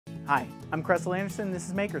Hi, I'm Cressel Anderson, this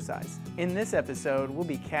is Makercise. In this episode, we'll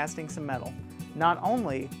be casting some metal. Not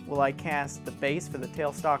only will I cast the base for the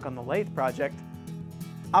tailstock on the Lathe project,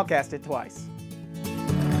 I'll cast it twice.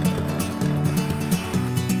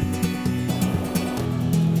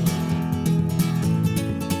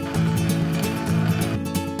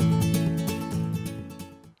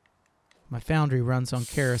 My foundry runs on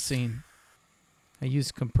kerosene. I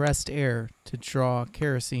use compressed air to draw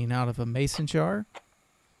kerosene out of a mason jar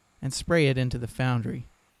and spray it into the foundry.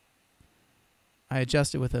 I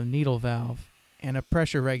adjust it with a needle valve and a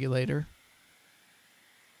pressure regulator.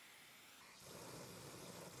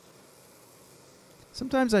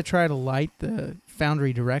 Sometimes I try to light the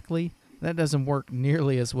foundry directly. That doesn't work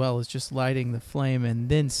nearly as well as just lighting the flame and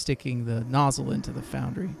then sticking the nozzle into the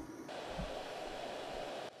foundry.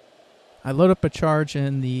 I load up a charge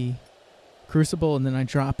in the crucible and then I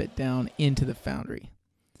drop it down into the foundry.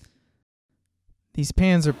 These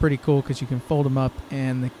pans are pretty cool because you can fold them up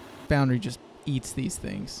and the foundry just eats these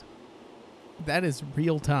things. That is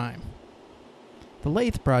real time. The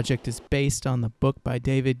Lathe project is based on the book by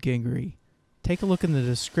David Gingery. Take a look in the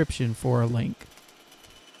description for a link.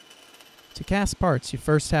 To cast parts, you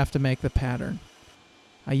first have to make the pattern.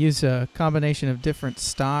 I use a combination of different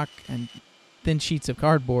stock and thin sheets of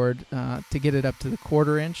cardboard to get it up to the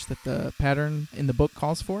 1/4 inch that the pattern in the book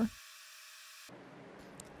calls for.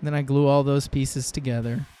 Then I glue all those pieces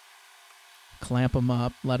together, clamp them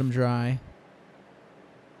up, let them dry.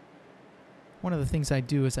 One of the things I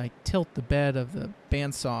do is I tilt the bed of the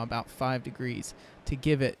bandsaw about 5 degrees to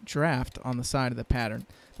give it draft on the side of the pattern.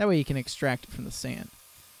 That way you can extract it from the sand.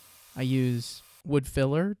 I use wood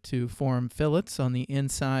filler to form fillets on the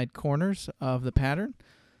inside corners of the pattern.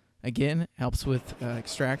 Again, helps with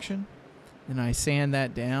extraction. Then I sand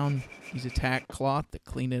that down, use a tack cloth to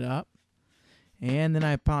clean it up. And then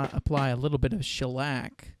I apply a little bit of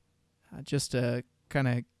shellac just to kind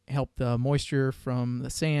of help the moisture from the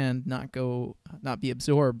sand not be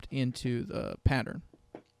absorbed into the pattern.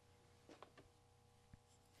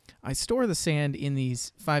 I store the sand in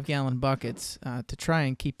these 5-gallon buckets to try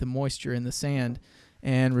and keep the moisture in the sand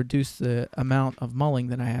and reduce the amount of mulling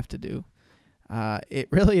that I have to do. It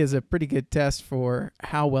really is a pretty good test for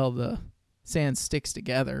how well the sand sticks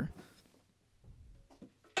together.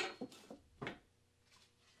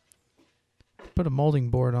 Put a molding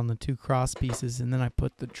board on the 2 cross pieces and then I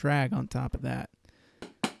put the drag on top of that.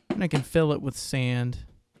 And I can fill it with sand,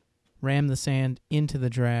 ram the sand into the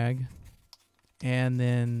drag, and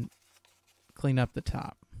then clean up the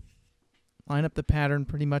top. Line up the pattern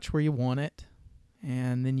pretty much where you want it,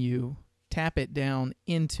 and then you tap it down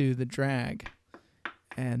into the drag.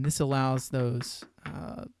 And this allows those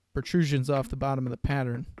protrusions off the bottom of the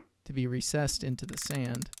pattern to be recessed into the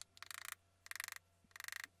sand.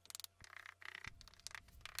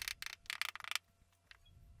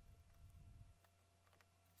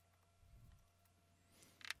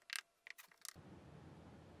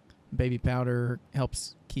 Baby powder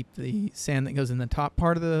helps keep the sand that goes in the top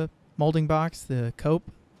part of the molding box, the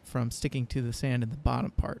cope, from sticking to the sand in the bottom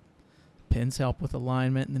part. Pins help with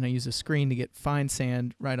alignment, and then I use a screen to get fine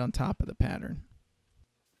sand right on top of the pattern.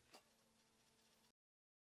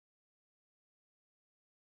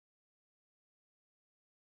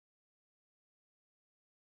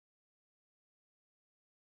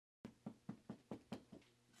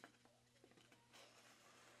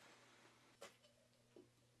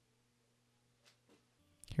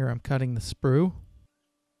 Here I'm cutting the sprue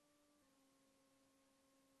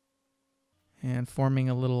and forming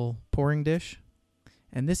a little pouring dish.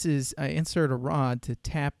 And this is, I insert a rod to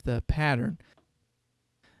tap the pattern.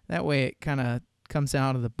 That way it kind of comes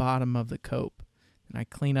out of the bottom of the cope. And I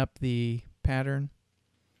clean up the pattern.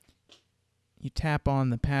 You tap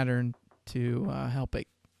on the pattern to help it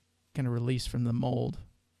kind of release from the mold.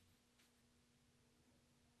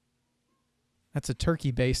 That's a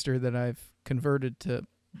turkey baster that I've converted to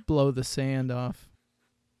blow the sand off.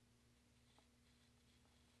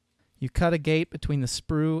 You cut a gate between the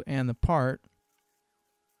sprue and the part,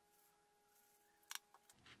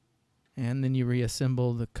 and then you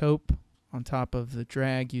reassemble the cope on top of the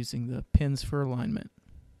drag using the pins for alignment.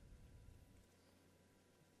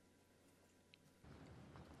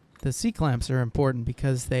 The C-clamps are important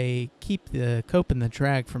because they keep the cope and the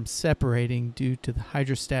drag from separating due to the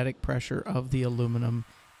hydrostatic pressure of the aluminum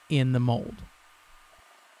in the mold.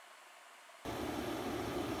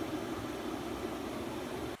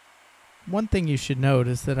 One thing you should note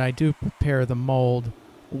is that I do prepare the mold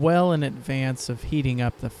well in advance of heating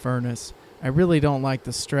up the furnace. I really don't like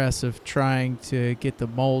the stress of trying to get the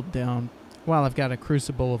mold down while I've got a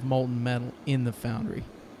crucible of molten metal in the foundry.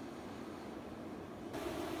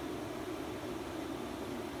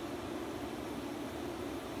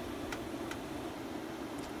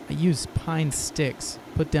 I use pine sticks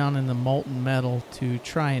put down in the molten metal to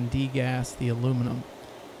try and degas the aluminum.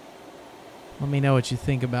 Let me know what you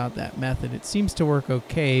think about that method. It seems to work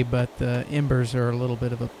okay, but the embers are a little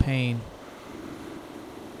bit of a pain.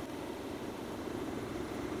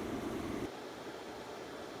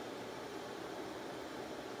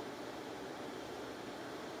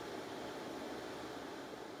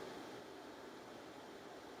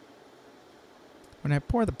 When I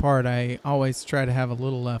pour the part, I always try to have a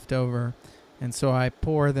little left over, and so I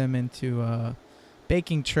pour them into a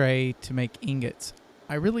baking tray to make ingots.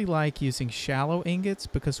 I really like using shallow ingots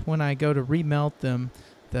because when I go to remelt them,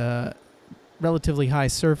 the relatively high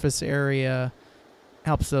surface area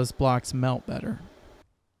helps those blocks melt better.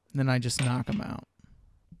 And then I just knock them out.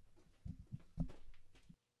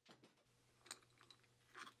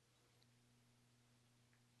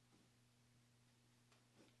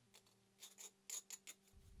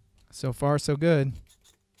 So far, so good.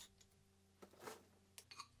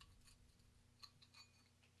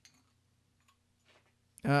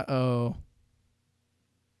 Uh-oh.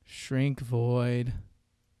 Shrink void.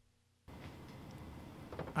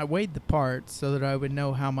 I weighed the parts so that I would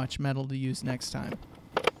know how much metal to use next time.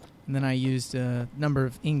 And then I used a number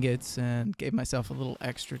of ingots and gave myself a little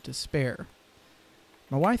extra to spare.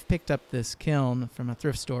 My wife picked up this kiln from a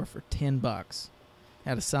thrift store for $10.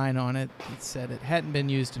 Had a sign on it that said it hadn't been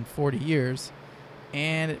used in 40 years,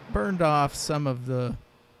 and it burned off some of the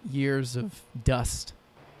years of dust.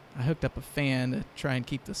 I hooked up a fan to try and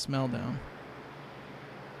keep the smell down.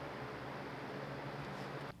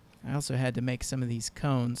 I also had to make some of these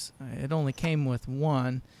cones. It only came with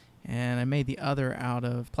one, and I made the other out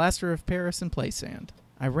of plaster of Paris and play sand.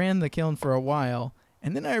 I ran the kiln for a while,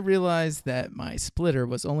 and then I realized that my splitter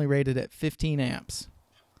was only rated at 15 amps.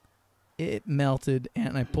 It melted,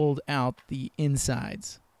 and I pulled out the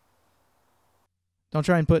insides. Don't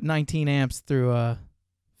try and put 19 amps through a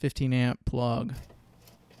 15 amp plug.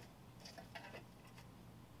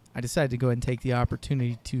 I decided to go ahead and take the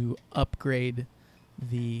opportunity to upgrade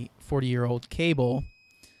the 40-year-old cable.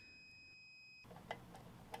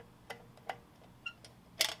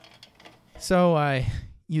 So I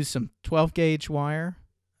used some 12-gauge wire,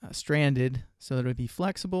 stranded so that it would be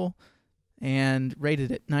flexible, and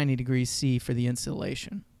rated at 90 degrees C for the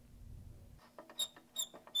insulation.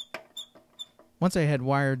 Once I had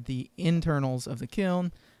wired the internals of the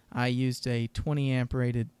kiln, I used a 20 amp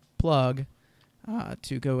rated plug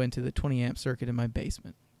to go into the 20 amp circuit in my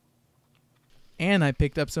basement. And I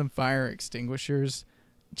picked up some fire extinguishers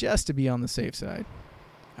just to be on the safe side.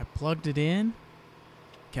 I plugged it in,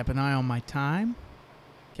 kept an eye on my time,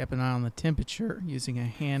 kept an eye on the temperature using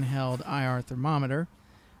a handheld IR thermometer,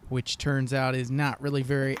 which turns out is not really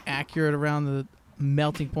very accurate around the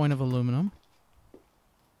melting point of aluminum.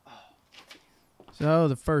 So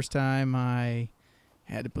the first time I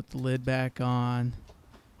had to put the lid back on,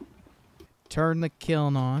 turn the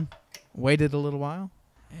kiln on, waited a little while,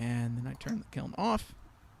 and then I turned the kiln off.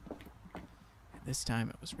 And this time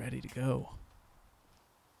it was ready to go.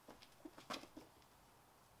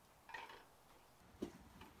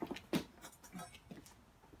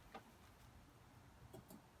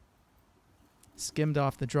 Skimmed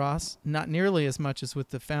off the dross, not nearly as much as with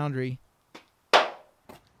the foundry.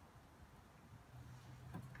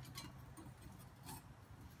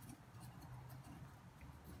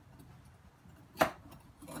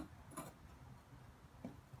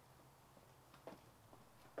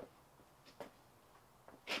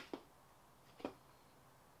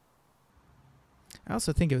 I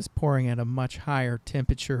also think it was pouring at a much higher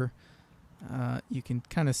temperature. You can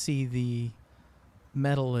kind of see the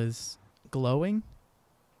metal is glowing.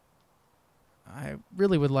 I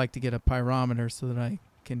really would like to get a pyrometer so that I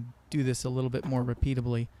can do this a little bit more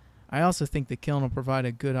repeatably. I also think the kiln will provide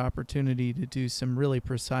a good opportunity to do some really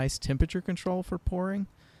precise temperature control for pouring.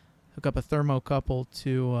 Hook up a thermocouple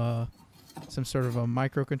to some sort of a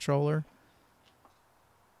microcontroller.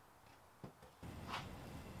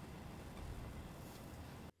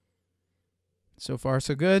 So far,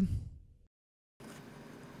 so good.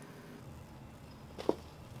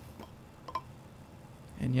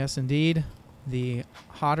 And yes, indeed, the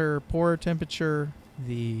hotter pour temperature,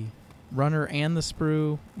 the runner and the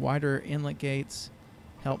sprue, wider inlet gates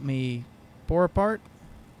help me pour apart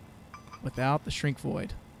without the shrink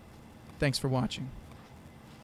void. Thanks for watching.